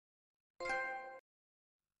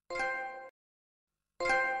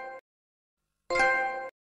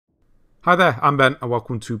Hi there, I'm Ben and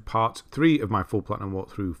welcome to part 3 of my full platinum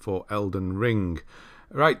walkthrough for Elden Ring.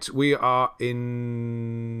 Right, we are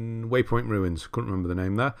in Waypoint Ruins, couldn't remember the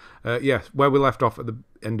name there. Yeah, where we left off at the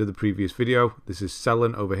end of the previous video. This is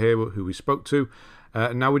Sellen over here who we spoke to.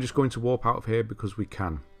 And now we're just going to warp out of here because we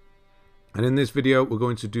can. And in this video we're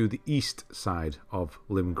going to do the east side of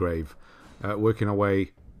Limgrave. Working our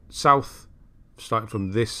way south, starting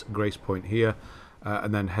from this grace point here.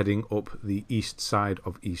 And then heading up the east side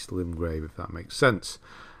of East Limgrave, if that makes sense.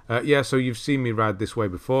 Yeah, so you've seen me ride this way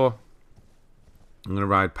before. I'm going to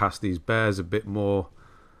ride past these bears a bit more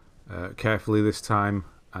carefully this time.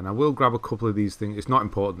 And I will grab a couple of these things. It's not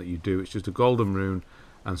important that you do. It's just a golden rune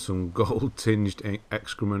and some gold-tinged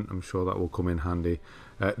excrement. I'm sure that will come in handy.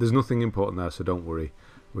 There's nothing important there, so don't worry.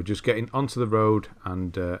 We're just getting onto the road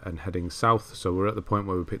and heading south. So we're at the point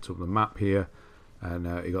where we picked up the map here. And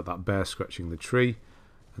you got that bear scratching the tree.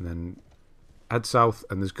 And then head south.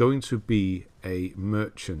 And there's going to be a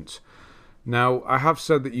merchant. Now, I have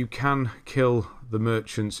said that you can kill the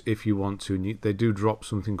merchants if you want to. And they do drop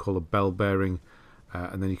something called a bell bearing.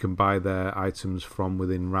 And then you can buy their items from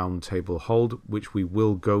within Roundtable Hold. Which we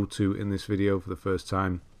will go to in this video for the first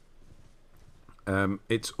time.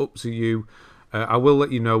 It's up to you. I will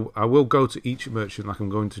let you know, I will go to each merchant like I'm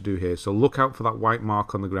going to do here. So look out for that white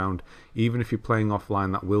mark on the ground. Even if you're playing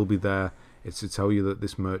offline, that will be there. It's to tell you that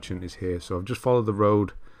this merchant is here. So I've just followed the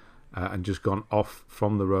road and just gone off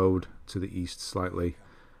from the road to the east slightly.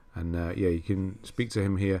 And yeah, you can speak to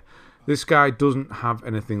him here. This guy doesn't have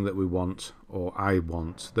anything that we want, or I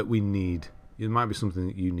want, that we need. It might be something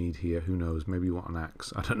that you need here. Who knows? Maybe you want an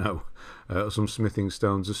axe. I don't know. Some smithing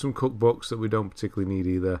stones. There's some cookbooks that we don't particularly need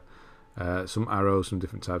either. Some arrows, some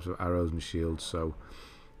different types of arrows and shields. So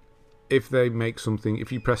if they make something,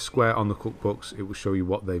 if you press square on the cookbooks, it will show you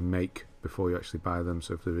what they make before you actually buy them.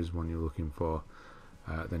 So if there is one you're looking for,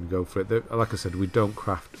 then go for it. Like I said, we don't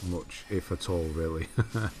craft much, if at all, really.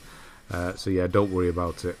 So yeah, don't worry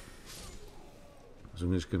about it. So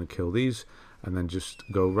I'm just going to kill these and then just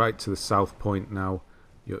go right to the south point now.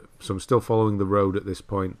 So I'm still following the road at this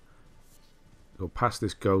point. Go past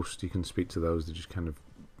this ghost. You can speak to those. They just kind of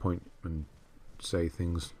point and say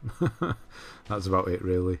things. That's about it,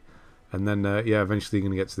 really. And then yeah, eventually you're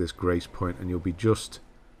going to get to this grace point and you'll be just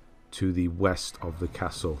to the west of the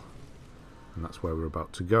castle, and that's where we're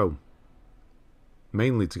about to go,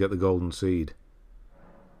 mainly to get the golden seed.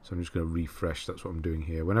 So I'm just going to refresh. That's what I'm doing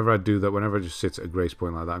here. Whenever I do that, whenever I just sit at a grace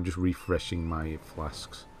point like that, I'm just refreshing my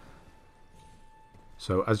flasks.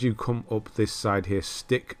 So as you come up this side here,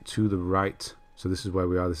 stick to the right. So this is where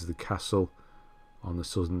we are. This is the castle on the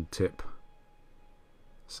southern tip,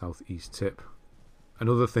 southeast tip.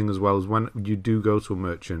 Another thing as well is when you do go to a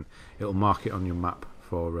merchant, it'll mark it on your map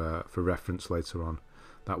for reference later on.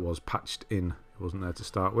 That was patched in; it wasn't there to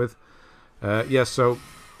start with. Yeah, so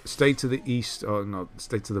stay to the east, or no,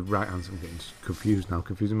 stay to the right hand. I'm getting confused now,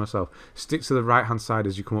 confusing myself. Stick to the right hand side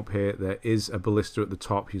as you come up here. There is a ballista at the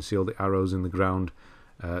top. You can see all the arrows in the ground.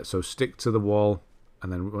 So stick to the wall,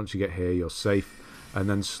 and then once you get here, you're safe. And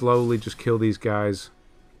then slowly just kill these guys.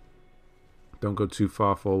 Don't go too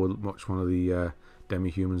far forward. Watch one of the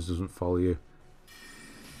demi-humans doesn't follow you.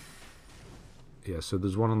 Yeah, so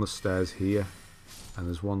there's one on the stairs here. And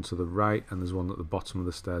there's one to the right. And there's one at the bottom of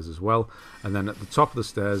the stairs as well. And then at the top of the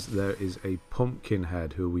stairs, there is a pumpkin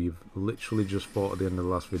head who we've literally just fought at the end of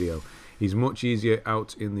the last video. He's much easier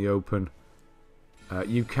out in the open.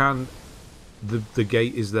 You can... The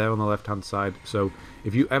gate is there on the left-hand side. So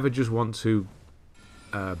if you ever just want to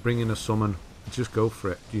bring in a summon, just go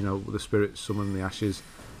for it. You know, the spirits summon the ashes,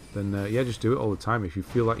 then yeah, just do it all the time. If you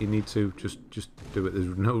feel like you need to, just do it.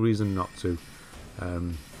 There's no reason not to.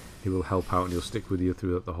 He will help out and he'll stick with you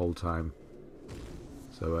through the whole time.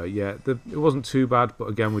 So yeah, it wasn't too bad, but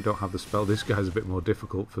again, we don't have the spell. This guy's a bit more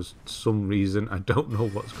difficult for some reason. I don't know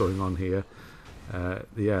what's going on here.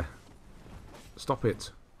 Yeah, stop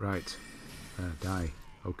it. Right, die.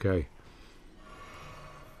 Okay.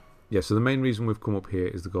 Yeah, so the main reason we've come up here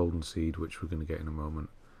is the golden seed, which we're going to get in a moment.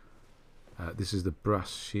 This is the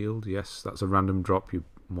brass shield. Yes, that's a random drop. You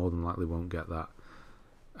more than likely won't get that.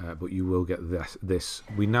 But you will get this.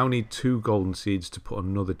 We now need 2 golden seeds to put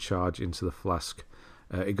another charge into the flask.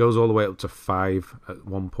 It goes all the way up to 5 at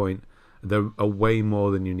one point. There are way more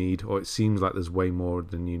than you need, or it seems like there's way more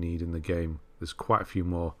than you need in the game. There's quite a few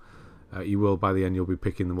more. You will, by the end, you'll be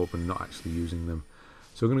picking them up and not actually using them.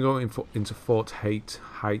 So we're going to go into Fort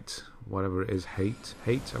Height, whatever it is, Hate,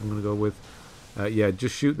 I'm going to go with. Yeah,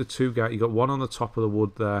 just shoot the 2 guys. You got one on the top of the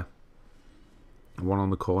wood there, one on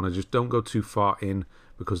the corner. Just don't go too far in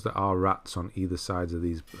because there are rats on either sides of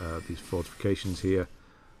these fortifications here.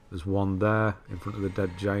 There's one there in front of the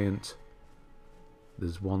dead giant.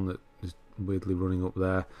 There's one that is weirdly running up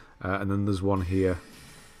there. And then there's one here.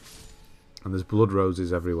 And there's blood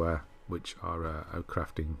roses everywhere, which are a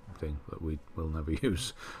crafting thing that we will never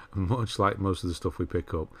use, much like most of the stuff we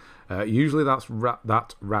pick up. Usually that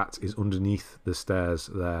rat is underneath the stairs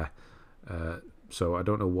there. So I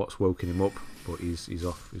don't know what's woken him up, but he's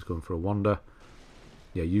off. He's going for a wander.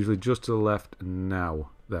 Yeah, usually just to the left. Now,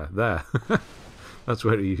 there. That's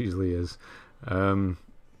where he usually is.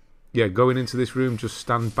 Yeah, going into this room, just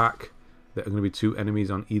stand back. There are going to be 2 enemies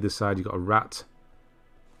on either side. You've got a rat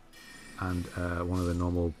and one of the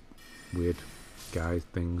normal weird guy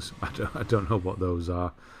things. I don't know what those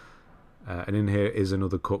are. And in here is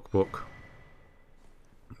another cookbook.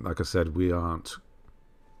 Like I said, we aren't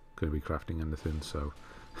going to be crafting anything, so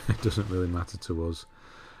it doesn't really matter to us.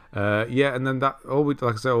 Yeah, and then like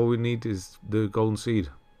I said, all we need is the golden seed.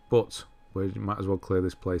 But we might as well clear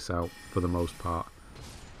this place out for the most part.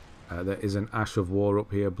 There is an Ash of War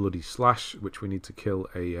up here, Bloody Slash, which we need to kill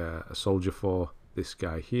a soldier for. This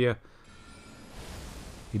guy here.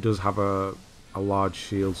 He does have a large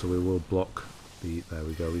shield, so we will block the... There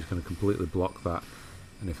we go. He's going to completely block that.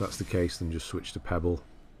 And if that's the case, then just switch to Pebble.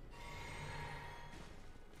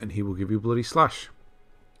 And he will give you Bloody Slash.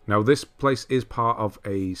 Now, this place is part of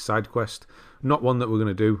a side quest. Not one that we're going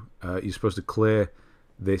to do. You're supposed to clear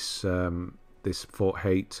this this Fort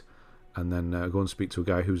Hate, and then go and speak to a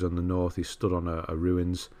guy who's on the north. He's stood on a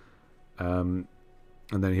ruins.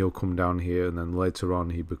 And then he'll come down here, and then later on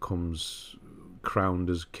he becomes crowned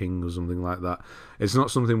as king or something like that. It's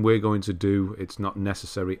not something we're going to do. It's not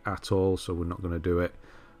necessary at all, so we're not going to do it.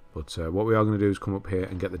 But what we are going to do is come up here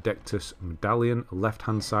and get the Dectus Medallion, left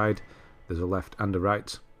hand side. There's a left and a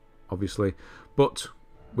right, obviously, but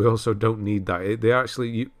we also don't need that. They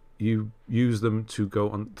actually, you use them to go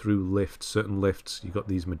on through lifts, certain lifts. You've got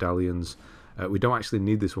these medallions. We don't actually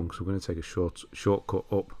need this one because we're going to take a shortcut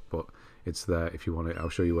up, but it's there if you want it. I'll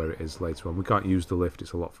show you where it is later on. We can't use the lift,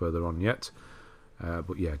 it's a lot further on yet.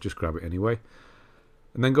 But yeah, just grab it anyway.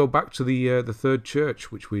 And then go back to the third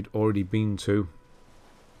church, which we'd already been to.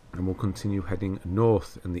 And we'll continue heading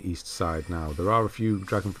north in the east side now. There are a few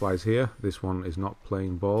dragonflies here. This one is not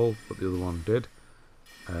playing ball, but the other one did.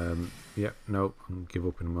 Yeah, no, I'll give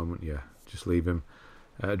up in a moment. Yeah, just leave him.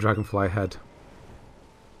 Dragonfly head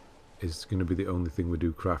is going to be the only thing we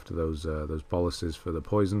do craft those boluses for the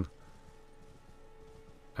poison.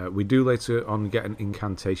 We do later on get an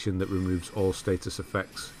incantation that removes all status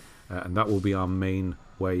effects, and that will be our main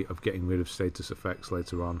way of getting rid of status effects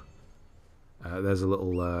later on. There's a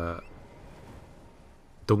little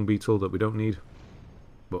dung beetle that we don't need,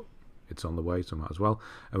 but it's on the way, so might as well.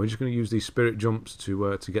 And we're just going to use these spirit jumps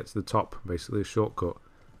to get to the top, basically a shortcut,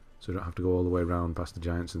 so we don't have to go all the way around past the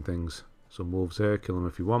giants and things. Some wolves here, kill them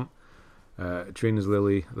if you want. Trina's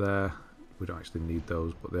Lily there, we don't actually need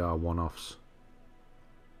those, but they are one-offs.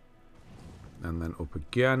 And then up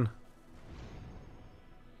again.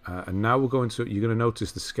 And now we're going to, you're going to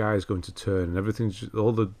notice the sky is going to turn, and everything's just,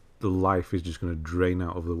 all the life is just going to drain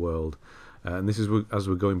out of the world. And this is as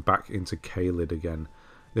we're going back into Caelid again.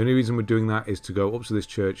 The only reason we're doing that is to go up to this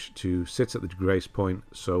church to sit at the grace point,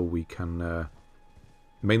 so we can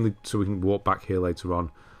mainly so we can walk back here later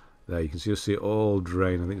on. There you can see it all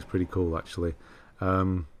drain. I think it's pretty cool actually.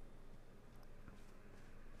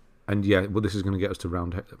 And yeah, well, this is going to get us to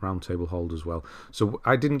Roundtable hold as well. So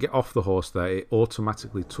I didn't get off the horse there. It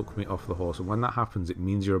automatically took me off the horse. And when that happens, it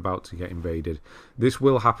means you're about to get invaded. This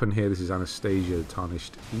will happen here. This is Anastasia, the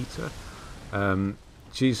Tarnished-Eater.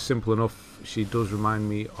 She's simple enough. She does remind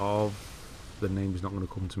me of... The name is not going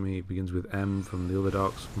to come to me. It begins with M from the other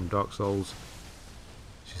Dark Souls.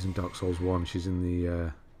 She's in Dark Souls 1. She's in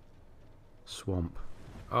the swamp.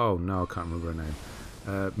 Oh, no, I can't remember her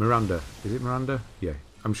name. Miranda. Is it Miranda? Yeah.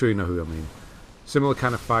 I'm sure you know who I mean. Similar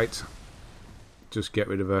kind of fight. Just get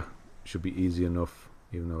rid of her. Should be easy enough,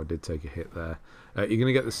 even though I did take a hit there. You're going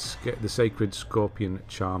to get the Sacred Scorpion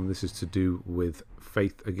Charm. This is to do with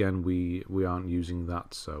faith again. We aren't using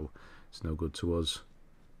that, so it's no good to us.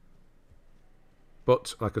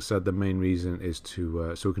 But, like I said, the main reason is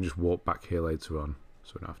to so we can just walk back here later on.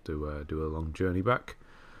 So we don't have to do a long journey back.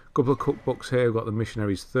 Couple of cookbooks here. We've got the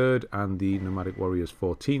Missionary's 3rd and the Nomadic Warrior's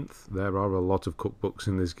 14th. There are a lot of cookbooks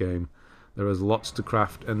in this game. There is lots to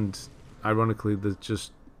craft, and ironically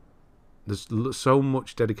there's so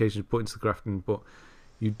much dedication put into the crafting, but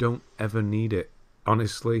you don't ever need it.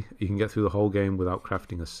 Honestly, you can get through the whole game without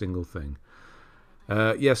crafting a single thing.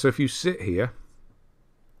 Yeah, so if you sit here,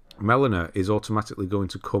 Melina is automatically going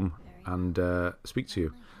to come and speak to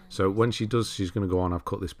you. So when she does, she's going to go on. I've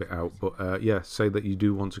cut this bit out. But yeah, say that you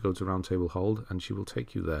do want to go to Roundtable Hold, and she will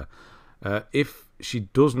take you there. If she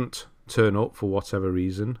doesn't turn up for whatever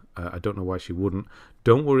reason, I don't know why she wouldn't.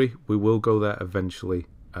 Don't worry, we will go there eventually.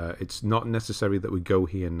 It's not necessary that we go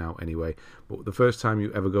here now anyway, but the first time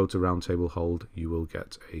you ever go to Roundtable Hold, you will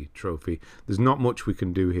get a trophy. There's not much we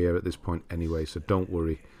can do here at this point anyway, so don't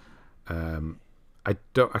worry. I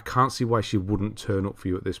can't see why she wouldn't turn up for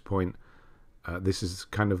you at this point. This is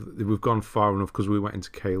kind of, we've gone far enough because we went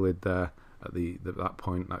into Caelid there at that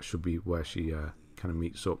point. That should be where she kind of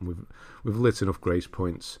meets up. And we've lit enough grace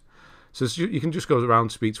points, so you can just go around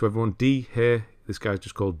and speak to everyone. D here, this guy's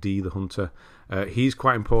just called D the Hunter. He's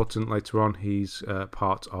quite important later on. He's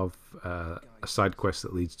part of a side quest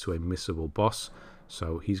that leads to a missable boss,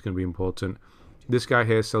 so he's going to be important. This guy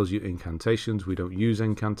here sells you incantations. We don't use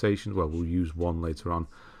incantations. Well, we'll use one later on,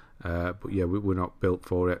 but yeah, we're not built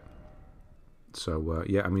for it. So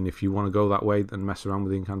yeah, I mean, if you want to go that way and mess around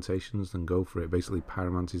with incantations, then go for it. Basically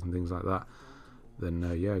pyromancies and things like that, then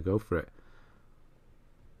yeah, go for it.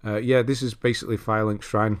 Yeah, this is basically Firelink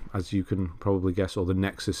Shrine, as you can probably guess, or the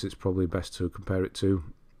Nexus, it's probably best to compare it to.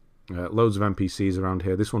 Loads of NPCs around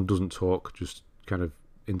here. This one doesn't talk, just kind of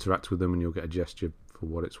interact with them and you'll get a gesture for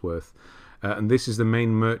what it's worth. And this is the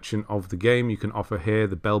main merchant of the game. You can offer here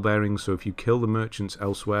the bell bearings, so if you kill the merchants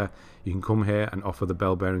elsewhere, you can come here and offer the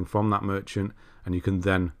bell bearing from that merchant, and you can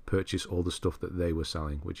then purchase all the stuff that they were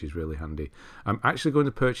selling, which is really handy. I'm actually going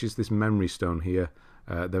to purchase this memory stone here.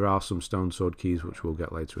 There are some stone sword keys which we'll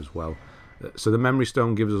get later as well. So the memory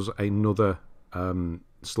stone gives us another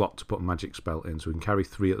slot to put a magic spell in, so we can carry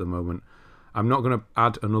 3 at the moment. I'm not going to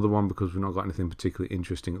add another one because we've not got anything particularly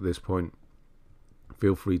interesting at this point.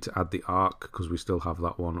 Feel free to add the arc because we still have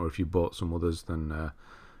that one, or if you bought some others, then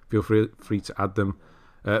feel free to add them.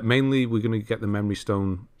 Mainly we're going to get the memory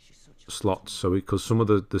stone slots, so because some of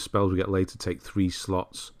the spells we get later take 3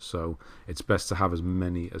 slots, so it's best to have as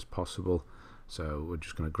many as possible. So we're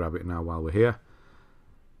just going to grab it now while we're here.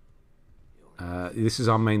 This is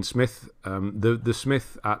our main smith. The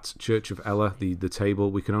smith at Church of Ella, the table,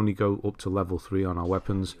 we can only go up to level 3 on our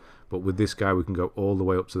weapons, but with this guy we can go all the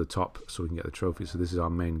way up to the top so we can get the trophy. So this is our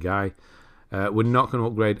main guy. We're not going to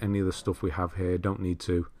upgrade any of the stuff we have here, don't need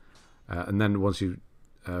to. And then once you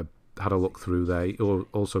had a look through there, it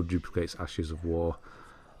also duplicates Ashes of War.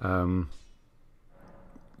 Go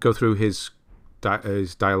through his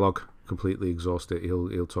dialogue, completely exhaust it.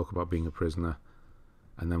 He'll talk about being a prisoner.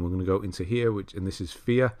 And then we're going to go into here, and this is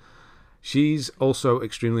Fia. She's also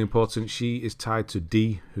extremely important. She is tied to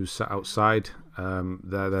D, who's sat outside.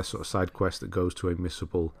 They're sort of side quest that goes to a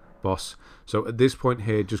missable boss. So at this point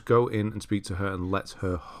here, just go in and speak to her and let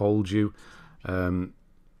her hold you.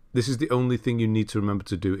 This is the only thing you need to remember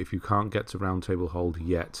to do if you can't get to Roundtable Hold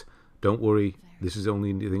yet. Don't worry, this is the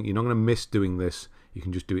only thing. You're not going to miss doing this. You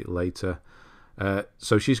can just do it later.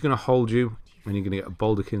 So she's going to hold you, and you're going to get a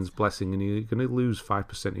Baldachin's Blessing, and you're going to lose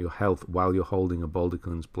 5% of your health while you're holding a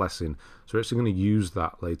Baldachin's Blessing. So we're actually going to use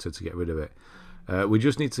that later to get rid of it. We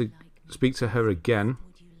just need to speak to her again.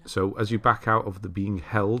 So as you back out of the being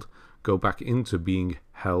held, go back into being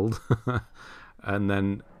held, and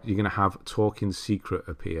then you're going to have Talk in Secret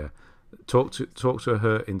appear. Talk to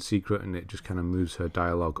her in secret, and it just kind of moves her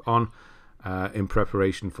dialogue on in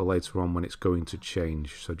preparation for later on when it's going to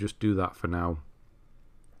change. So just do that for now.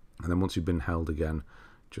 And then once you've been held again,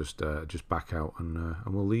 just back out and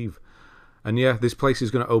we'll leave. And yeah, this place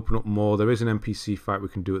is going to open up more. There is an NPC fight we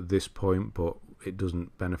can do at this point, but it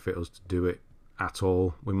doesn't benefit us to do it at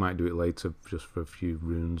all. We might do it later just for a few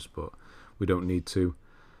runes, but we don't need to.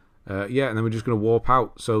 Yeah, and then we're just going to warp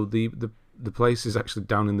out. So the place is actually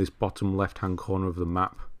down in this bottom left-hand corner of the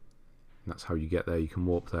map. That's how you get there. You can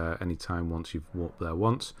warp there anytime once you've warped there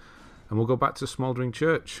once. And we'll go back to Smouldering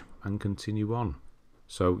Church and continue on.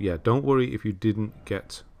 So yeah, don't worry if you didn't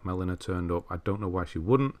get Melina turned up. I don't know why she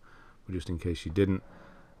wouldn't, but just in case she didn't,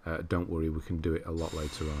 don't worry, we can do it a lot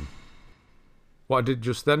later on. What I did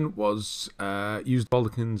just then was use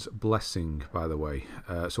Baldachin's Blessing, by the way.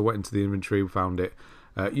 So went into the inventory, found it,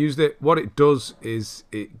 used it. What it does is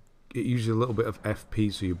it uses a little bit of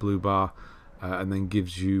FP, so your blue bar, and then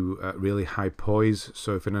gives you really high poise.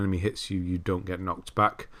 So if an enemy hits you, you don't get knocked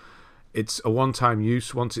back. It's a one-time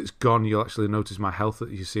use. Once it's gone, you'll actually notice my health that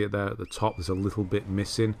you see it there at the top. There's a little bit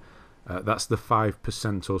missing. That's the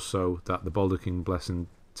 5% or so that the Baldachin Blessing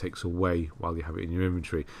takes away while you have it in your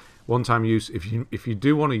inventory. One-time use. If you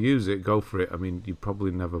do want to use it, go for it. I mean, you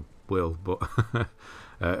probably never will, but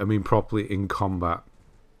I mean properly in combat.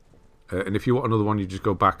 And if you want another one, you just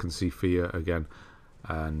go back and see Fia again,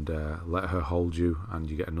 and let her hold you, and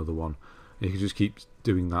you get another one. And you can just keep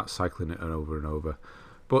doing that, cycling it over and over.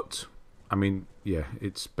 But I mean, yeah,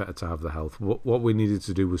 it's better to have the health. What we needed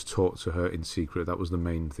to do was talk to her in secret. That was the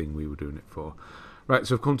main thing we were doing it for. Right,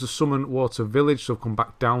 so I've come to Summon Water Village, so I've come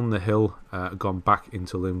back down the hill, gone back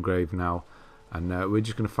into Limgrave now, and we're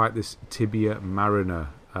just going to fight this Tibia Mariner.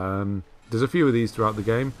 There's a few of these throughout the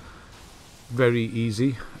game. Very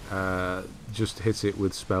easy, just hit it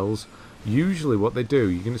with spells. Usually what they do,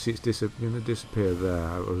 you're going to see it's going to disappear there.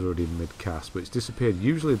 I was already in mid-cast, but it's disappeared.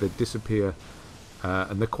 Usually they disappear,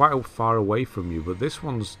 and they're quite far away from you, but this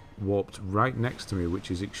one's warped right next to me,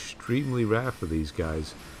 which is extremely rare for these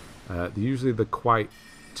guys. Usually they're quite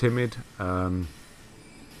timid.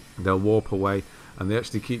 They'll warp away, and they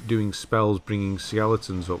actually keep doing spells, bringing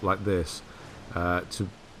skeletons up like this to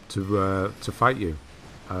fight you.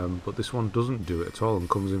 But this one doesn't do it at all and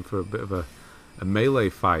comes in for a bit of a melee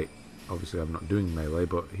fight. Obviously, I'm not doing melee,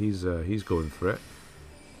 but he's going for it,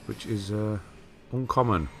 which is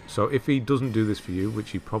uncommon. So if he doesn't do this for you,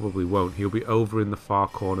 which he probably won't, he'll be over in the far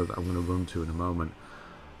corner that I'm going to run to in a moment.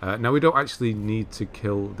 Now, we don't actually need to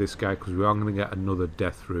kill this guy because we are going to get another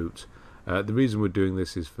death root. The reason we're doing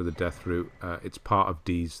this is for the death root. It's part of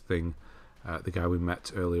Dee's thing, the guy we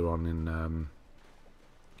met earlier on in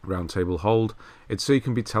Roundtable Hold. It's so you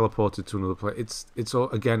can be teleported to another place. It's all,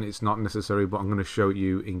 again, it's not necessary, but I'm going to show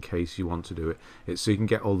you in case you want to do it. It's so you can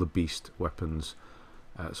get all the beast weapons.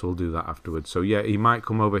 So we'll do that afterwards. So yeah, he might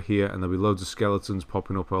come over here and there'll be loads of skeletons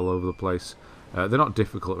popping up all over the place. They're not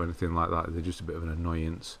difficult or anything like that. They're just a bit of an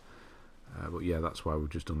annoyance. But yeah, that's why we've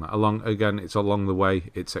just done that. Again, it's along the way.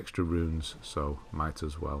 It's extra runes, so might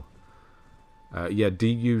as well. Yeah, D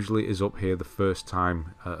usually is up here the first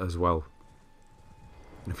time as well.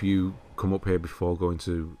 If you come up here before going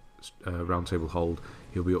to Roundtable Hold,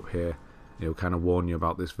 he'll be up here. He'll kind of warn you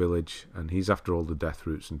about this village, and he's after all the death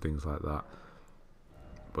roots and things like that.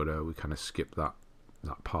 But we kind of skip that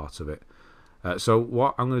part of it. So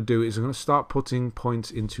what I'm going to do is I'm going to start putting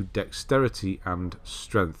points into dexterity and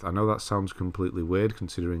strength. I know that sounds completely weird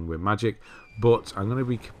considering we're magic, but I'm going to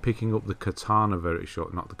be picking up the katana very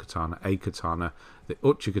short, not the katana, a katana, the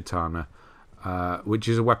Uchi katana, which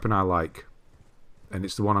is a weapon I like, and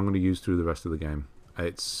it's the one I'm going to use through the rest of the game.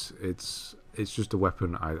 It's just a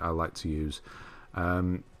weapon I like to use.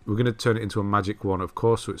 We're going to turn it into a magic one, of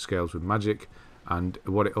course, so it scales with magic. And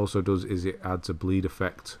what it also does is it adds a bleed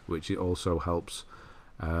effect, which it also helps.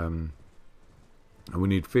 And we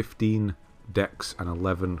need 15 dex and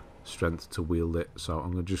 11 strength to wield it. So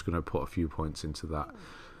I'm just going to put a few points into that.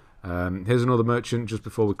 Here's another merchant just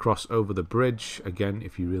before we cross over the bridge. Again,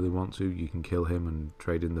 if you really want to, you can kill him and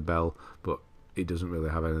trade in the bell. But he doesn't really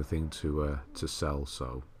have anything to sell,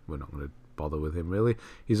 so we're not going to bother with him really.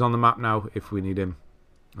 He's on the map now if we need him.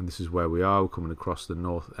 And this is where we are. We're coming across the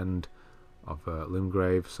north end of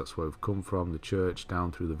Limgrave, so that's where we've come from, the church,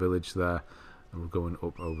 down through the village there, and we're going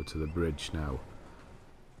up over to the bridge now.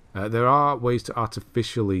 There are ways to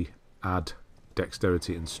artificially add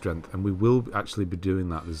dexterity and strength, and we will actually be doing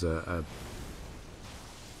that. There's a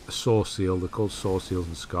saw seal, they're called saw seals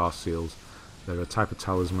and scar seals. They're a type of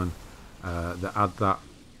talisman that add that,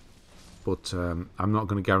 but I'm not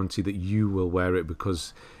going to guarantee that you will wear it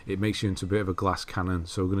because it makes you into a bit of a glass cannon.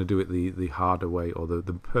 So we're going to do it the harder way, or the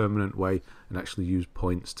permanent way, and actually use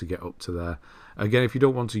points to get up to there. Again, if you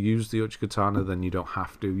don't want to use the Uchi katana, then you don't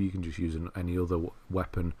have to. You can just use any other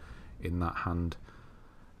weapon in that hand.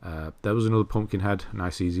 There was another pumpkin head,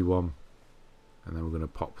 nice easy one. And then we're going to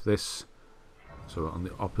pop this. So on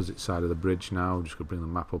the opposite side of the bridge now. I'm just going to bring the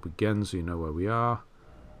map up again so you know where we are.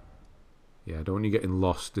 Yeah, I don't want you getting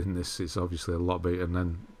lost in this. It's obviously a lot bigger. And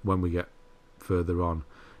then when we get further on,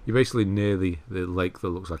 you're basically near the lake that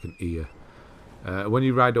looks like an ear. When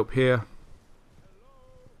you ride up here,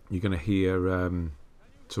 you're going to hear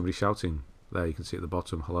somebody shouting. There, you can see at the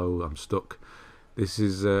bottom, hello, I'm stuck. This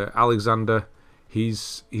is Alexander.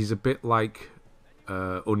 He's a bit like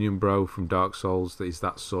Onion Bro from Dark Souls. He's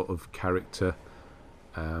that sort of character.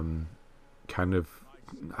 Kind of,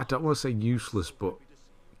 I don't want to say useless, but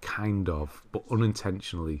kind of, but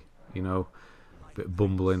unintentionally, you know, a bit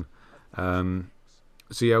bumbling.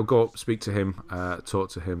 So yeah, I'll go up, speak to him, talk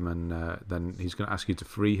to him, and then he's going to ask you to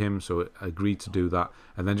free him, so I agreed to do that,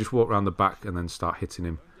 and then just walk around the back and then start hitting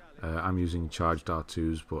him. I'm using charged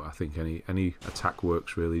R2s, but I think any attack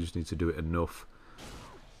works really, you just need to do it enough.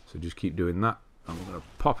 So just keep doing that. I'm going to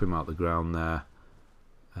pop him out the ground there.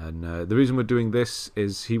 And the reason we're doing this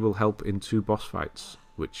is he will help in 2 boss fights,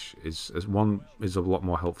 which is one is a lot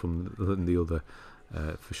more helpful than the other,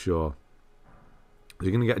 for sure. You're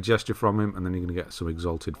going to get a gesture from him, and then you're going to get some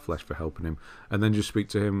exalted flesh for helping him. And then just speak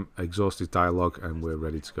to him, exhaust his dialogue, and we're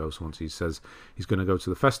ready to go. So once he says he's going to go to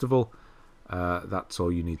the festival, that's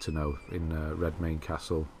all you need to know in Redmane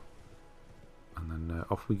Castle. And then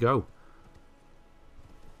off we go.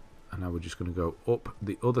 And now we're just going to go up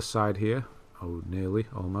the other side here. Oh, nearly,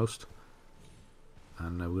 almost.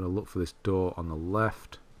 And we're going to look for this door on the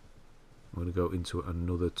left. We're going to go into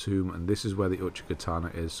another tomb, and this is where the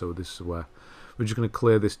Uchigatana is. So this is where we're just going to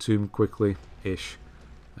clear this tomb quickly-ish,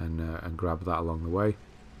 and grab that along the way.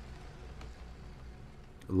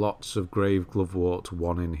 Lots of grave glovewort,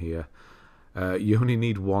 1 in here. You only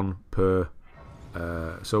need 1 per.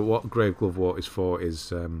 So what grave glovewort is for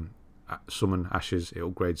is summon ashes. It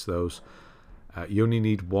upgrades those. You only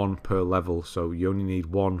need 1 per level, so you only need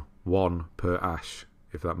one per ash,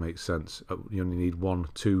 if that makes sense. You only need 1,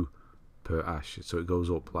 2 per ash, so it goes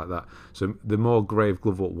up like that. So the more grave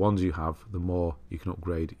glovewort ones you have, the more you can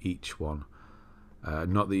upgrade each one.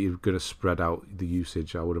 Not that you're going to spread out the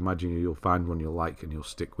usage. I would imagine you'll find one you'll like and you'll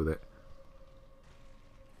stick with it.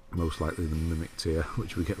 Most likely the Mimic tier,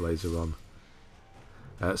 which we get later on.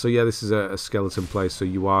 So yeah, this is a skeleton place, so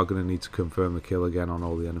you are going to need to confirm the kill again on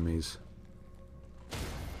all the enemies.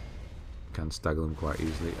 Can stagger them quite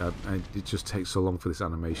easily. It just takes so long for this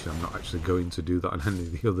animation. I'm not actually going to do that on any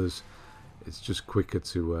of the others. It's just quicker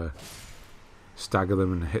to stagger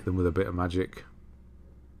them and hit them with a bit of magic.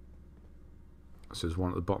 So there's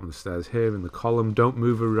one at the bottom of the stairs here in the column. Don't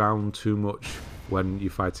move around too much when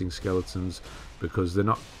you're fighting skeletons, because they're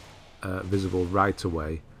not visible right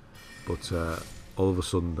away, but all of a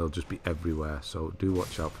sudden they'll just be everywhere. So do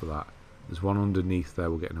watch out for that. There's one underneath there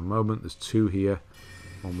we'll get in a moment. There's 2 here.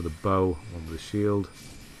 One with a bow, one with a shield.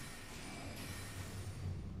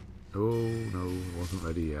 Oh no, wasn't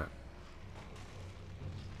ready yet.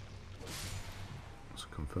 Let's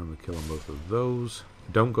confirm the kill on both of those.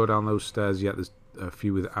 Don't go down those stairs yet. There's a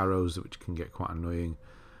few with arrows which can get quite annoying.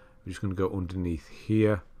 We're just going to go underneath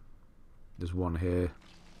here. There's one here.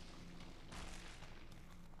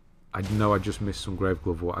 I know I just missed some grave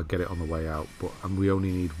glovewort. I'll get it on the way out, but we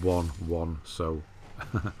only need one, so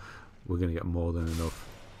we're going to get more than enough.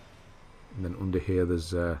 And then under here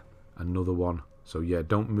there's another one. So yeah,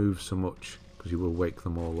 don't move so much, because you will wake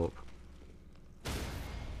them all up.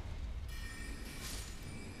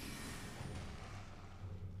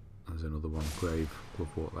 There's another one, grave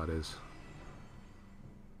glovewort that is.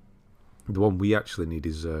 The one we actually need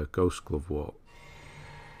is ghost glovewort.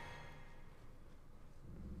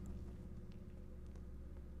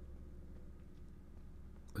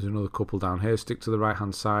 There's another couple down here. Stick to the right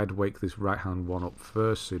hand side. Wake this right hand one up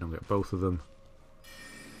first so you don't get both of them.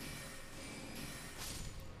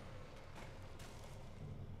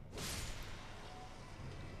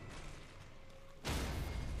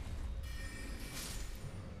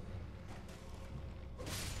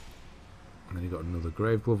 And then you got another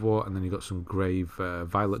grave glovewort, and then you got some grave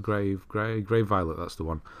violet grave violet. That's the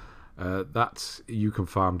one. That you can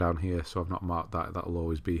farm down here, so I've not marked that. That'll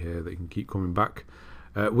always be here. That you can keep coming back.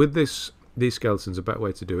 With these skeletons, a better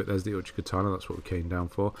way to do it, there's the Uchigatana, that's what we came down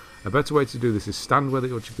for. A better way to do this is stand where the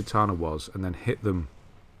Uchigatana was and then hit them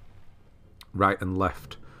right and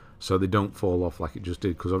left so they don't fall off like it just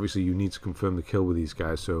did, because obviously you need to confirm the kill with these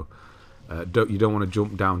guys, so you don't want to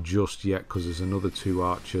jump down just yet, because there's another 2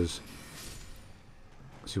 archers,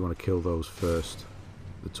 so you want to kill those first.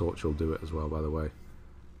 The torch will do it as well, by the way.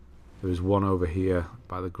 There is one over here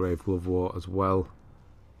by the grave glovewort as well.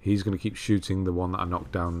 He's going to keep shooting the one that I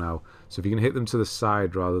knocked down now. So if you can hit them to the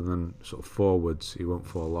side rather than sort of forwards, he won't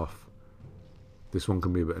fall off. This one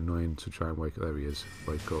can be a bit annoying to try and wake up. There he is.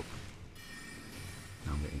 Wake up.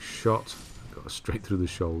 Now I'm getting shot. Got straight through the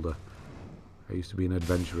shoulder. I used to be an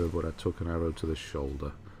adventurer, but I took an arrow to the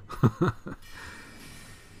shoulder.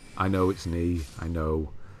 I know it's knee. I know.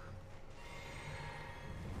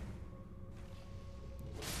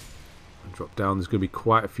 Drop down. There's going to be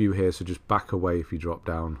quite a few here, so just back away if you drop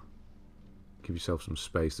down. Give yourself some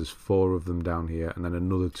space. There's 4 of them down here, and then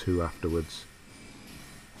another 2 afterwards.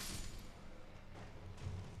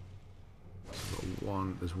 So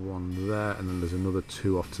there's one there, and then there's another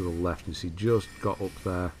 2 off to the left. You see, just got up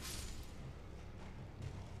there.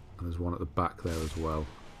 And there's one at the back there as well.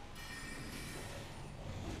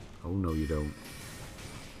 Oh no, you don't.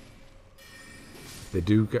 They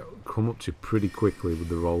do come up to you pretty quickly with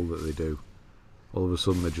the roll that they do. All of a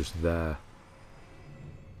sudden they're just there.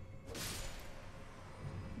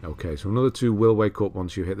 Okay, so another 2 will wake up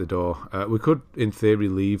once you hit the door. We could, in theory,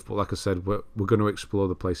 leave, but like I said, we're going to explore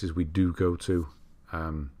the places we do go to,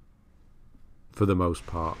 for the most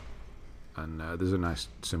part. And there's a nice,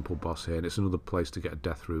 simple boss here, and it's another place to get a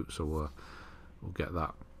death root, so we'll get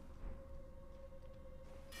that.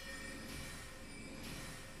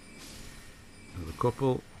 Another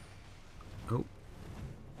couple. Oh,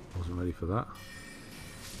 wasn't ready for that.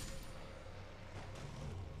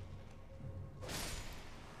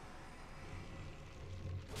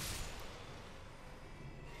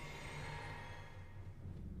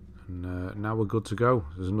 now we're good to go.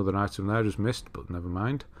 There's another item there, just missed, but never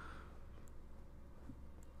mind.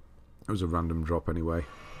 It was a random drop anyway.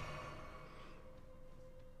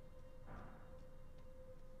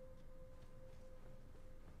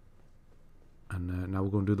 And now we're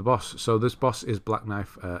going to do the boss. So this boss is Black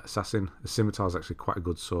Knife Assassin. The scimitar is actually quite a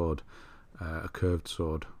good sword, a curved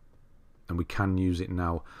sword, and we can use it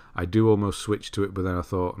now. I do almost switch to it, but then I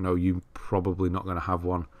thought, no, you're probably not going to have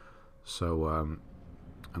one, so I'm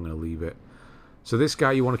going to leave it. So this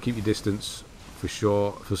guy, you want to keep your distance for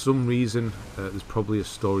sure. For some reason, there's probably a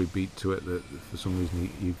story beat to it that for some reason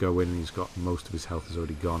you go in and he's got most of his health is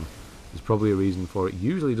already gone. There's probably a reason for it.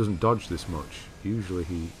 Usually he doesn't dodge this much. Usually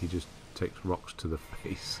he just takes rocks to the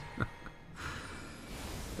face.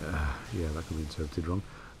 Yeah, that could be interpreted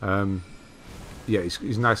wrong. Yeah,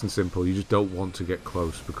 he's nice and simple. You just don't want to get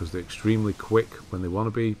close because they're extremely quick when they want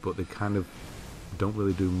to be, but they kind of don't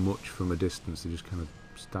really do much from a distance. They just kind of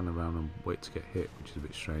stand around and wait to get hit, which is a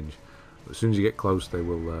bit strange. But as soon as you get close, they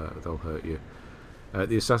will they'll hurt you.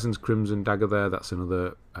 The Assassin's Crimson Dagger there, that's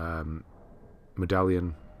another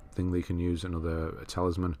medallion thing that you can use, another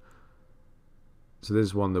talisman. So this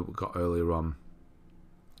is one that we got earlier on.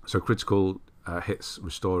 So critical hits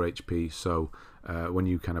restore HP, so when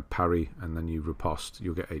you kind of parry and then you riposte,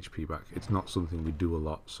 you'll get HP back. It's not something we do a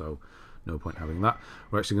lot, so no point having that.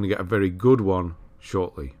 We're actually going to get a very good one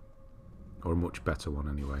shortly, or a much better one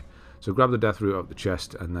anyway. So grab the death root out of the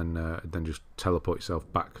chest and then just teleport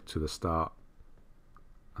yourself back to the start.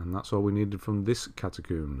 And that's all we needed from this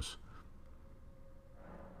catacombs.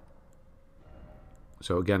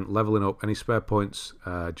 So again, leveling up, any spare points,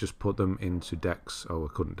 just put them into Dex. Oh, I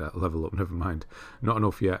couldn't level up, never mind. Not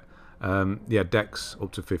enough yet. Yeah, Dex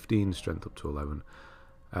up to 15, Strength up to 11.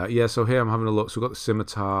 Yeah, so here I'm having a look. So we've got the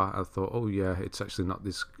scimitar. I thought, oh yeah, it's actually not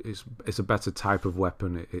this. It's a better type of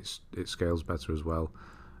weapon. It scales better as well.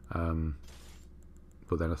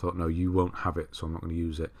 But then I thought, no, you won't have it, so I'm not going to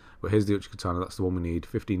use it. But here's the Uchi-Katana. That's the one we need.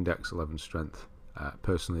 15 Dex, 11 Strength.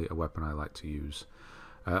 Personally, a weapon I like to use.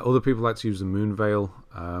 Other people like to use the Moon Veil,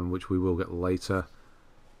 which we will get later.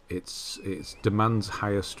 It demands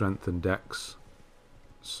higher strength than Dex,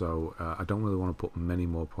 so I don't really want to put many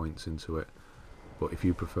more points into it. But if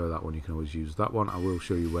you prefer that one, you can always use that one. I will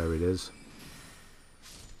show you where it is.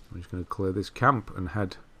 I'm just going to clear this camp and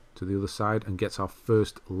head to the other side and get our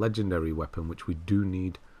first legendary weapon, which we do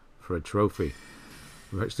need for a trophy.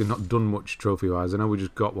 We've actually not done much trophy-wise. I know we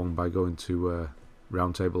just got one by going to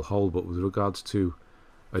Roundtable Hole, but with regards to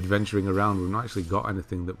adventuring around, we've not actually got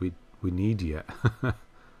anything that we need yet. And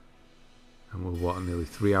we're what, nearly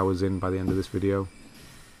 3 hours in by the end of this video.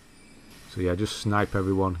 So yeah, just snipe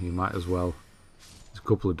everyone. You might as well. There's a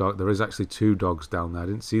couple of dogs. There is actually 2 dogs down there. I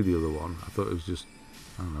didn't see the other one. I thought it was just,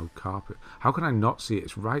 I don't know, carpet. How can I not see it?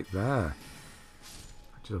 It's right there.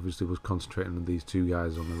 I just obviously was concentrating on these 2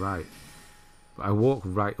 guys on the right. But I walk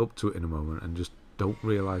right up to it in a moment and just don't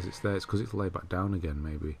realise it's there. It's because it's laid back down again,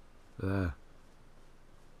 maybe. There.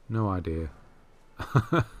 No idea.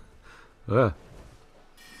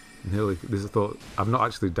 Nearly. I thought I've not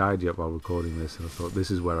actually died yet while recording this, and I thought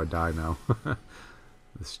this is where I die now. The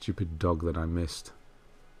stupid dog that I missed.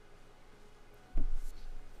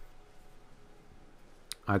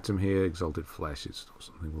 Item here, Exalted Flesh. It's not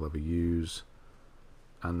something we'll ever use.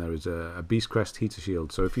 And there is a Beast Crest Heater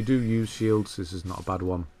Shield. So if you do use shields, this is not a bad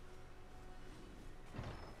one.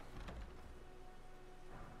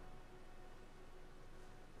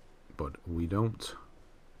 But we don't.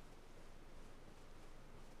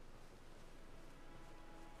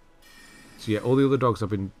 So yeah, all the other dogs, I've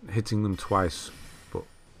been hitting them twice, but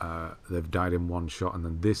they've died in one shot, and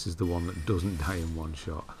then this is the one that doesn't die in one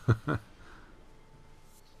shot.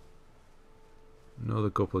 Another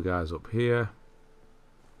couple of guys up here.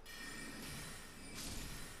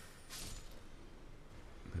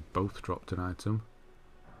 They both dropped an item.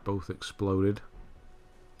 Both exploded.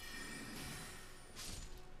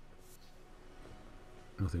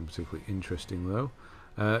 Nothing particularly interesting though.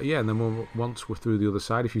 Yeah, and then once we're through the other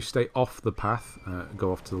side, if you stay off the path,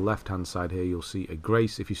 go off to the left hand side here, you'll see a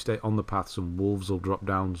grace. If you stay on the path, some wolves will drop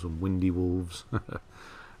down, some windy wolves.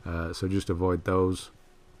 So just avoid those.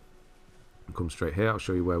 And come straight here. I'll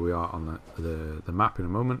show you where we are on the map in a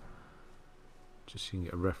moment, just so you can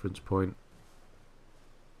get a reference point.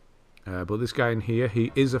 But this guy in here,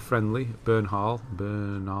 he is a friendly, Bernal,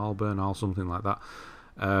 something like that.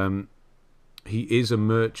 He is a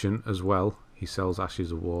merchant as well. He sells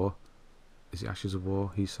Ashes of War. Is it Ashes of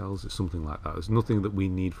War he sells? It's something like that. There's nothing that we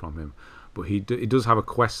need from him. But he does have a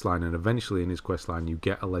quest line, and eventually in his quest line you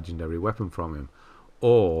get a legendary weapon from him.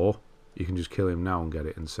 Or you can just kill him now and get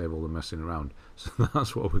it and save all the messing around. So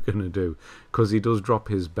that's what we're going to do. Because he does drop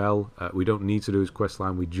his bell. We don't need to do his quest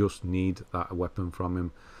line. We just need that weapon from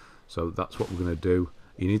him. So that's what we're going to do.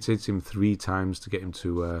 You need to hit him 3 times to get him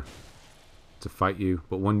to fight you.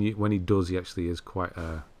 But when he does, he actually is quite...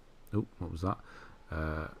 oh, what was that?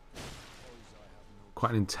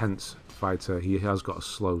 Quite an intense fighter. He has got a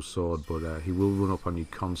slow sword, but he will run up on you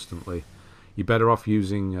constantly. You're better off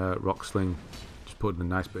using Rock Sling. Just putting a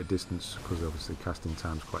nice bit of distance, because obviously casting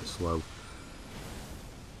time's quite slow.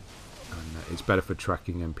 And it's better for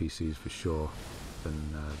tracking NPCs for sure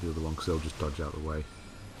than the other one, because they'll just dodge out of the way.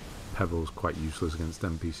 Pebble's quite useless against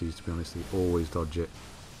NPCs, to be honest. They always dodge it.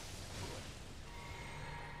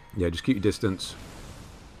 Yeah, just keep your distance.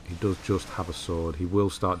 He does just have a sword. He will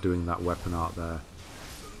start doing that weapon art there.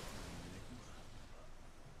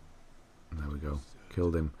 There we go.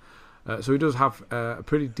 Killed him. So he does have a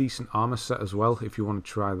pretty decent armor set as well, if you want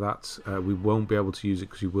to try that. We won't be able to use it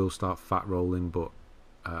because you will start fat rolling, but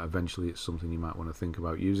eventually it's something you might want to think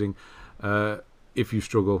about using. If you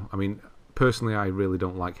struggle, I mean, personally I really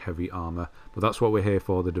don't like heavy armor, but that's what we're here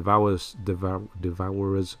for. The Devourer's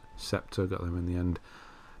Scepter, got them in the end.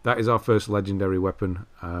 That is our first legendary weapon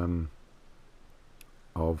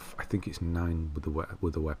of, I think it's 9 with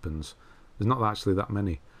the weapons. There's not actually that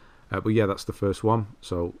many. But yeah, that's the first one.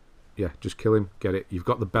 So yeah, just kill him, get it. You've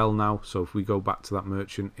got the bell now, so if we go back to that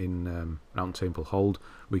merchant in Roundtable Hold,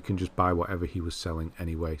 we can just buy whatever he was selling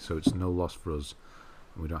anyway, so it's no loss for us,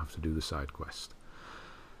 and we don't have to do the side quest.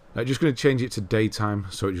 Just going to change it to daytime,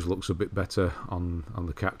 so it just looks a bit better on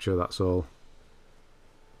the capture, that's all.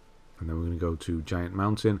 And then we're going to go to Giant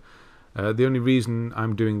Mountain. The only reason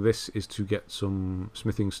I'm doing this is to get some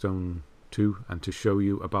smithing stone too, and to show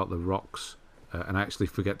you about the rocks. And I actually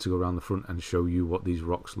forget to go around the front and show you what these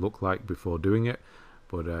rocks look like before doing it,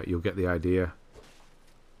 but you'll get the idea.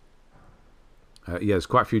 Yeah, there's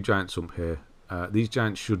quite a few giants up here. These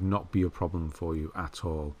giants should not be a problem for you at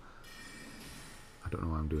all. I don't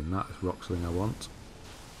know why I'm doing that. It's rock sling I want.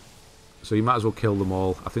 So you might as well kill them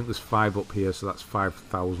all. I think there's 5 up here, so that's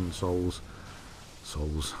 5,000 souls.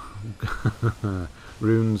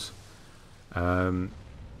 Runes. So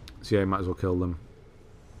yeah, you might as well kill them.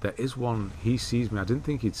 There is one, he sees me. I didn't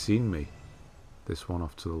think he'd seen me. This one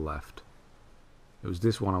off to the left. It was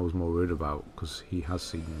this one I was more worried about, because he has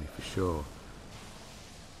seen me for sure.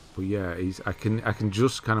 But yeah, I can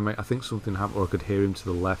just kind of make, I think something happened, or I could hear him to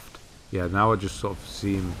the left. Yeah, now I just sort of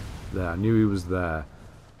see him there. I knew he was there.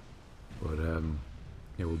 But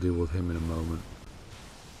yeah, we'll deal with him in a moment.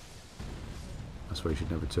 That's why you should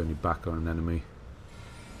never turn your back on an enemy.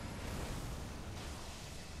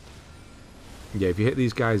 Yeah, if you hit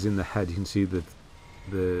these guys in the head, you can see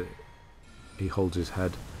that he holds his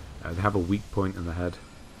head. They have a weak point in the head,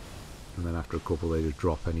 and then after a couple they just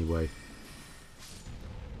drop anyway.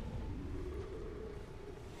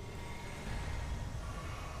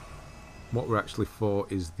 What we're actually for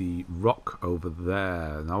is the rock over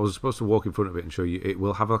there. And I was supposed to walk in front of it and show you. It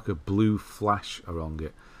will have like a blue flash along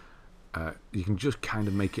it. You can just kind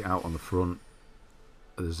of make it out on the front.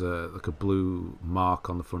 There's like a blue mark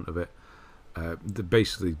on the front of it.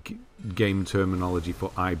 Basically game terminology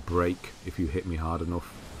for I break if you hit me hard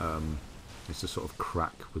enough. It's a sort of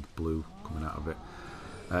crack with blue coming out of it.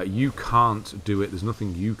 You can't do it. There's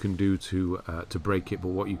nothing you can do to break it, but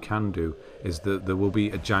what you can do is that there will be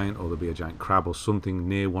a giant, or there'll be a giant crab or something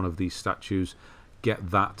near one of these statues.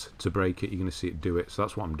 Get that to break it. You're going to see it do it. So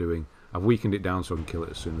that's what I'm doing. I've weakened it down so I can kill it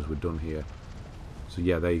as soon as we're done here. So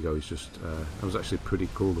yeah, there you go. It's just that was actually pretty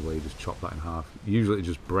cool the way he just chopped that in half. Usually it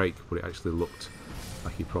just break, but it actually looked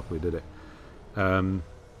like he properly did it.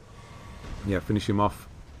 Yeah, finish him off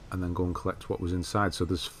and then go and collect what was inside. So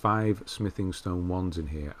there's 5 smithing stone 1s in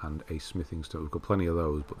here and a smithing stone. We've got plenty of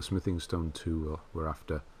those, but the smithing stone 2 we're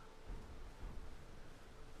after.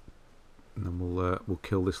 And then we'll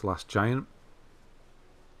kill this last giant.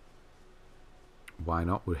 Why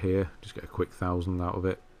not? We're here. Just get a quick 1,000 out of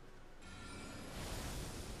it.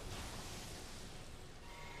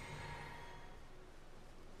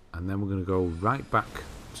 And then we're going to go right back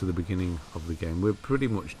to the beginning of the game. We're pretty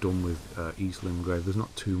much done with East Limgrave. There's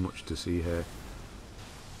not too much to see here.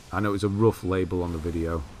 I know it's a rough label on the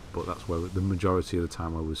video, but that's where the majority of the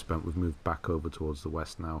time where we've spent. We've moved back over towards the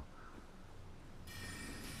west now.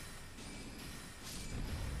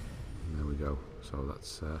 And there we go. So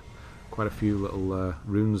that's quite a few little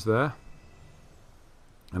runes there.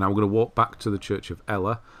 And now we're going to walk back to the Church of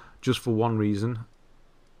Ella, just for one reason,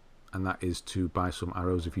 and that is to buy some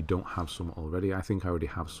arrows if you don't have some already. I think I already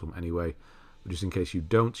have some anyway, But just in case you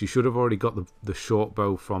don't, you should have already got the short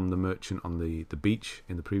bow from the merchant on the beach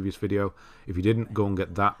in the previous video. If you didn't, go and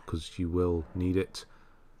get that because you will need it.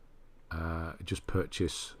 Just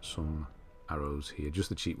purchase some arrows here. Just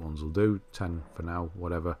the cheap ones will do. 10 for now,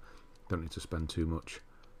 whatever. Don't need to spend too much.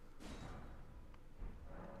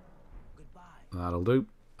 That'll do.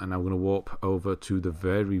 And now we're going to warp over to the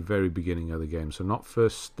very, very beginning of the game. So not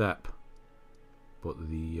first step, but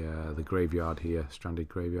the graveyard here. Stranded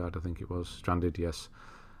graveyard, I think it was. Stranded, yes.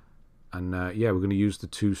 And yeah, we're going to use the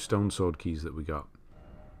 2 stone sword keys that we got.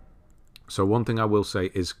 So one thing I will say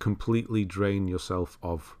is completely drain yourself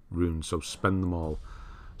of runes. So spend them all.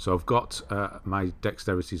 So I've got my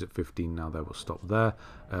dexterity's at 15 now. There, we'll stop there.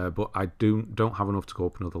 But I don't have enough to go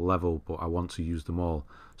up another level, but I want to use them all.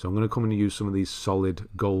 So I'm going to come in and use some of these solid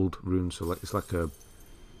gold runes. So it's like a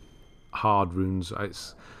hard runes.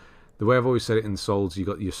 It's the way I've always said it in Souls. You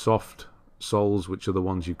got your soft souls, which are the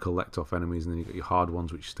ones you collect off enemies, and then you got your hard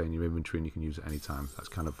ones, which stay in your inventory and you can use at any time. That's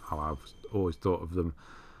kind of how I've always thought of them.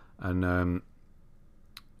 And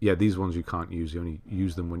yeah, these ones you can't use. You only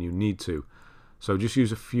use them when you need to. So just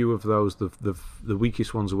use a few of those. The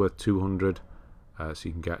weakest ones are worth 200, so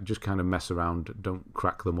you can just kind of mess around. Don't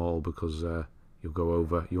crack them all because you'll go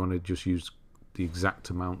over. You want to just use the exact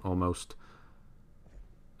amount almost.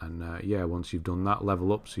 And yeah, once you've done that,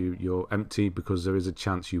 level up so you're empty because there is a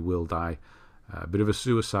chance you will die. A bit of a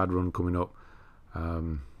suicide run coming up.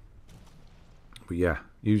 But yeah,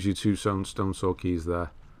 use your 2 stone sword keys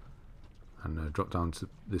there. And drop down to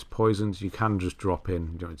this poisons. You can just drop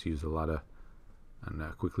in. You don't need to use the ladder. And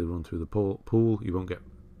quickly run through the pool. You won't get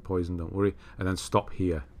poisoned, don't worry. And then stop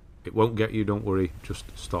here. It won't get you, don't worry. Just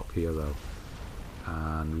stop here, though.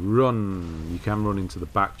 And run. You can run into the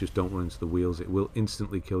back, just don't run into the wheels. It will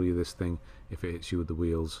instantly kill you, this thing, if it hits you with the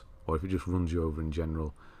wheels. Or if it just runs you over in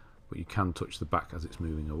general. But you can touch the back as it's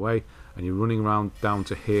moving away. And you're running around down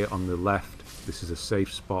to here on the left. This is a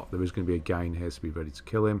safe spot. There is going to be a guy in here, so be ready to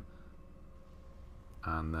kill him.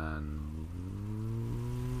 And then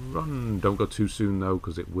run. Don't go too soon though,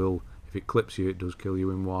 because it will, if it clips you, it does kill you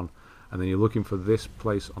in one. And then you're looking for this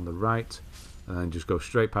place on the right, and then just go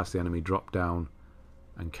straight past the enemy, drop down,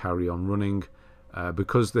 and carry on running.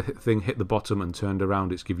 Because the thing hit the bottom and turned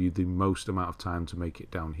around, it's give you the most amount of time to make it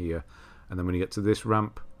down here. And then when you get to this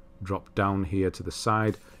ramp, drop down here to the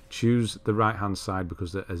side. Choose the right hand side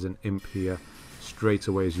because there is an imp here straight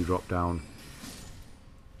away as you drop down.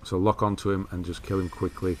 So lock onto him and just kill him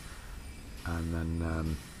quickly, and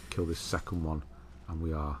then kill this second one, and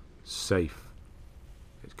we are safe.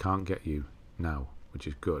 It can't get you now, which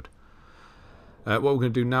is good. What we're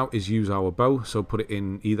going to do now is use our bow. So put it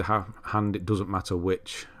in either hand, it doesn't matter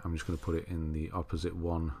which. I'm just going to put it in the opposite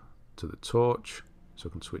one to the torch, so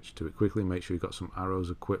I can switch to it quickly. Make sure you've got some arrows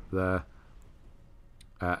equipped there.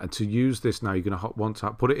 And to use this now, you're going to want to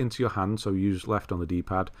put it into your hand, so use left on the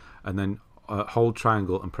D-pad, and then hold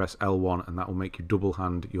triangle and press L1, and that will make you double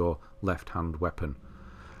hand your left hand weapon.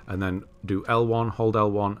 And then do L1, hold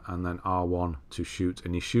L1, and then R1 to shoot.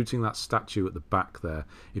 And you're shooting that statue at the back there.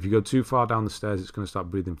 If you go too far down the stairs, it's going to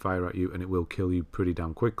start breathing fire at you, and it will kill you pretty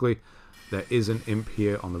damn quickly. There is an imp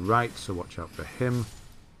here on the right, so watch out for him.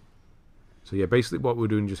 So yeah, basically what we're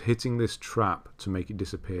doing is just hitting this trap to make it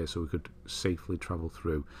disappear so we could safely travel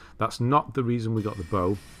through. That's not the reason we got the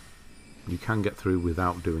bow. You can get through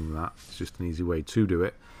without doing that. It's just an easy way to do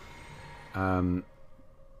it.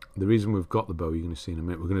 The reason we've got the bow, you're going to see in a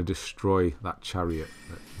minute, we're going to destroy that chariot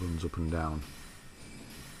that runs up and down.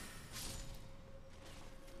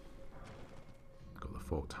 Got the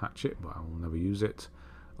forked hatchet, but I will never use it.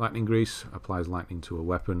 Lightning grease applies lightning to a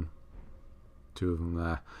weapon. 2 of them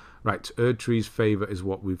there. Right, Erdtree's Favour is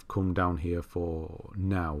what we've come down here for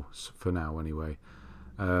now. For now, anyway.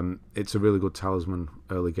 It's a really good talisman,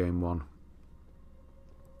 early game one.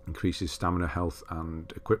 Increases stamina, health,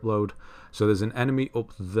 and equip load. So there's an enemy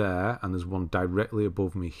up there, and there's one directly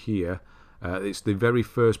above me here. It's the very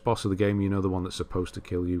first boss of the game, you know, the one that's supposed to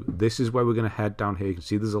kill you. This is where we're going to head down here. You can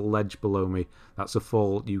see there's a ledge below me. That's a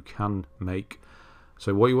fall you can make.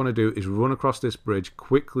 So what you want to do is run across this bridge,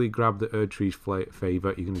 quickly grab the Erdtree's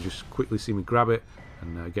Favour. You're going to just quickly see me grab it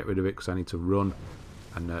and get rid of it because I need to run.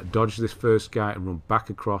 And dodge this first guy and run back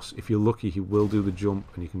across. If you're lucky, he will do the jump,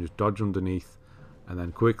 and you can just dodge underneath. And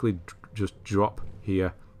then quickly just drop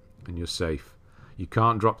here, and you're safe. You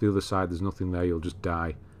can't drop the other side, there's nothing there, you'll just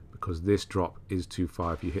die. Because this drop is too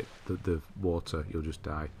far. If you hit the water, you'll just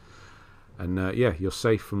die. And yeah, you're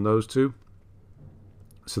safe from those two.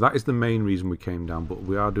 So that is the main reason we came down, but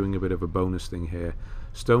we are doing a bit of a bonus thing here.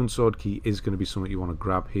 Stone Sword Key is going to be something you want to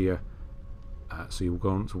grab here. So you're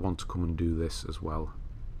going to want to come and do this as well.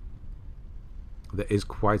 That is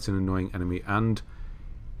quite an annoying enemy, and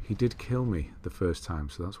he did kill me the first time,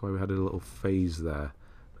 so that's why we had a little phase there,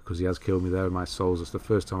 because he has killed me there in my souls. That's the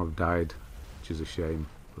first time I've died, which is a shame.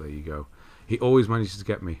 There you go. He always manages to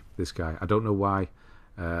get me, this guy. I don't know why.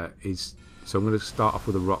 So I'm going to start off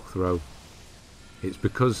with a rock throw. It's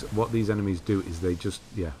because what these enemies do is they just,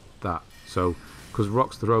 yeah, that. So, because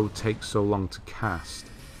rock throw takes so long to cast,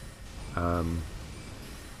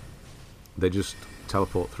 they just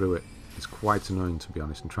teleport through it. It's quite annoying, to be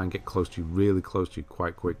honest, and try and get close to you, really close to you,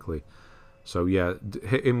 quite quickly. So yeah,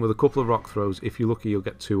 hit him with a couple of rock throws. If you're lucky, you'll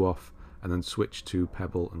get 2 off, and then switch to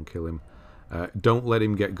Pebble and kill him. Don't let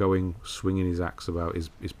him get going, swinging his axe about, his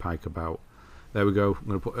pike about. There we go. I'm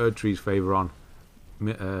going to put Erdtree's Favour on.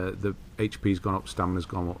 The HP's gone up, Stamina's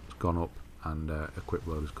gone up, and Equip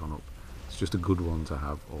Load has gone up. It's just a good one to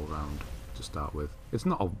have all round to start with. It's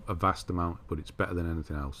not a vast amount, but it's better than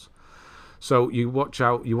anything else. So you watch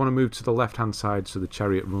out, you want to move to the left hand side, so the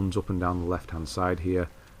chariot runs up and down the left hand side here,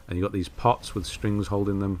 and you've got these pots with strings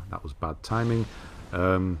holding them. That was bad timing.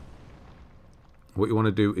 What you want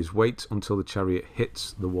to do is wait until the chariot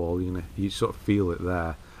hits the wall. You sort of feel it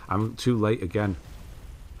there. I'm too late again.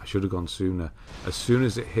 I should have gone sooner. As soon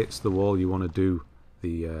as it hits the wall, you want to do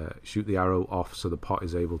the shoot the arrow off so the pot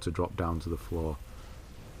is able to drop down to the floor.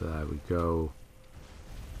 There we go.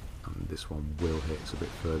 And this one will hit. It's a bit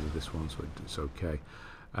further, this one, so it's okay.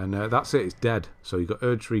 And that's it. It's dead. So you've got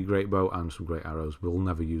Erdtree, Great Bow, and some great arrows. We'll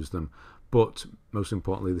never use them. But most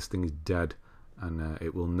importantly, this thing is dead, and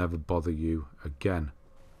it will never bother you again.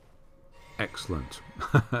 Excellent.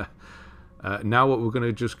 Now what we're going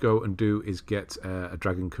to just go and do is get a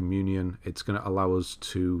Dragon Communion. It's going to allow us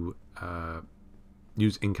to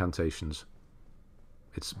use incantations.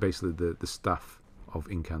 It's basically the staff of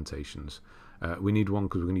incantations. We need one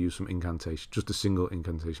because we're going to use some incantation, just a single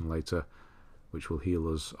incantation later, which will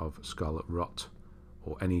heal us of Scarlet Rot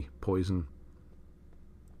or any poison.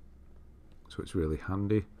 So it's really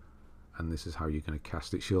handy. And this is how you're going to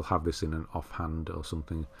cast it. She'll have this in an offhand or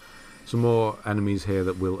something. Some more enemies here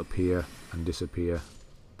that will appear and disappear.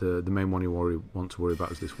 The main one you want to worry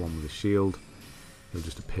about is this one with a shield. He'll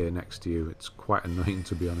just appear next to you. It's quite annoying,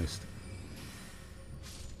 to be honest.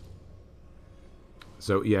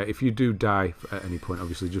 So yeah, if you do die at any point,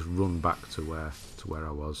 obviously just run back to where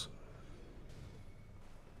I was.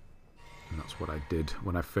 And that's what I did.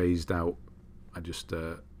 When I phased out, I just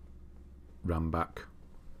ran back.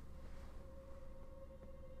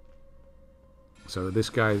 So this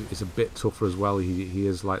guy is a bit tougher as well. He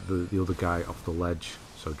is like the other guy off the ledge.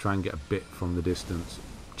 So try and get a bit from the distance.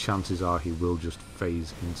 Chances are he will just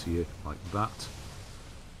phase into you like that.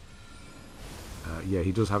 Yeah,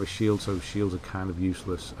 he does have a shield, so shields are kind of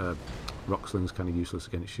useless. Rock Sling's kind of useless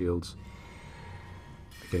against shields.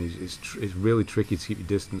 Again, it's really tricky to keep your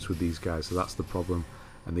distance with these guys, so that's the problem.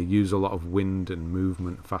 And they use a lot of wind and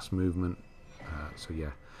movement, fast movement. So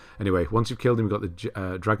yeah. Anyway, once you've killed him, you've got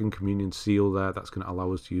the Dragon Communion seal there. That's going to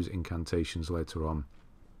allow us to use incantations later on.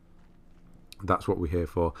 That's what we're here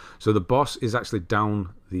for. So the boss is actually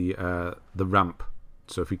down the ramp.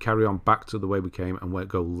 So if we carry on back to the way we came and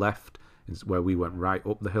go left, where we went right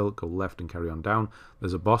up the hill, go left and carry on down.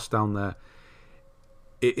 There's a boss down there.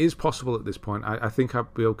 It is possible at this point. I think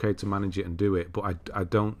I'd be okay to manage it and do it, but I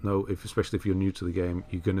don't know, especially if you're new to the game,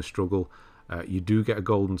 you're going to struggle. You do get a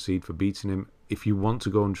golden seed for beating him. If you want to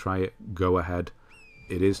go and try it, go ahead.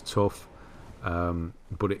 It is tough,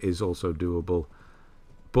 but it is also doable.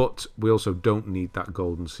 But we also don't need that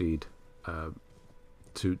golden seed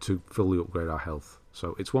to fully upgrade our health.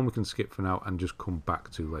 So it's one we can skip for now and just come back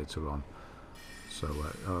to later on. So,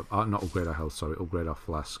 not upgrade our health, sorry, upgrade our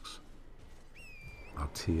flasks. Our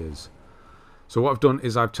tears. So what I've done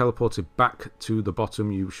is I've teleported back to the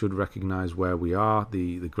bottom. You should recognise where we are,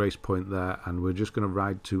 the grace point there, and we're just going to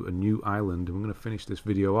ride to a new island, and we're going to finish this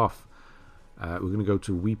video off. We're going to go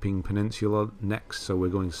to Weeping Peninsula next, so we're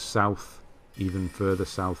going south, even further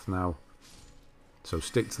south now. So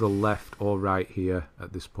stick to the left or right here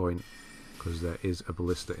at this point, because there is a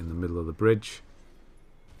ballista in the middle of the bridge.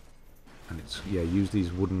 And it's, yeah, use these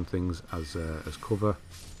wooden things as cover.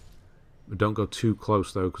 But don't go too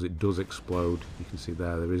close though, because it does explode. You can see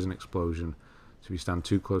there is an explosion. So if you stand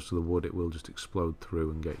too close to the wood, it will just explode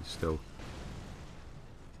through and get you still.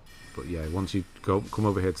 But yeah, once you come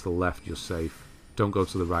over here to the left, you're safe. Don't go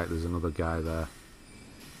to the right, there's another guy there,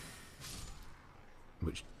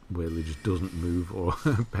 which weirdly just doesn't move or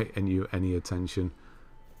pay any attention.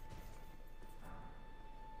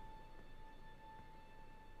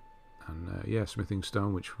 And yeah, smithing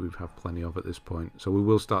stone, which we have plenty of at this point. So we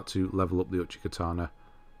will start to level up the Uchi-Katana,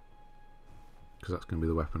 because that's going to be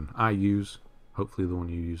the weapon I use. Hopefully the one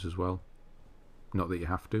you use as well. not that you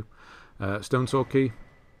have to. Stone sword key,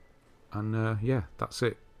 and yeah, that's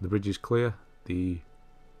it. The bridge is clear. The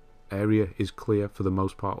area is clear for the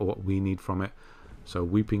most part of what we need from it. So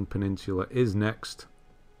Weeping Peninsula is next.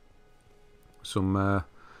 Some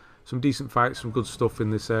decent fights, some good stuff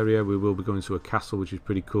in this area. We will be going to a castle, which is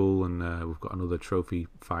pretty cool, and we've got another trophy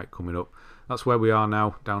fight coming up. That's where we are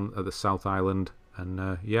now, down at the South Island,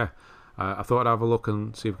 and yeah, I thought I'd have a look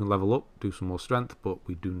and see if we can level up, do some more strength, but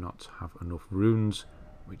we do not have enough runes,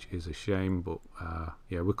 which is a shame, but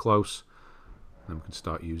yeah, we're close, and then we can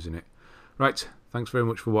start using it. Right, thanks very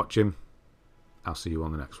much for watching. I'll see you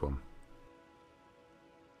on the next one.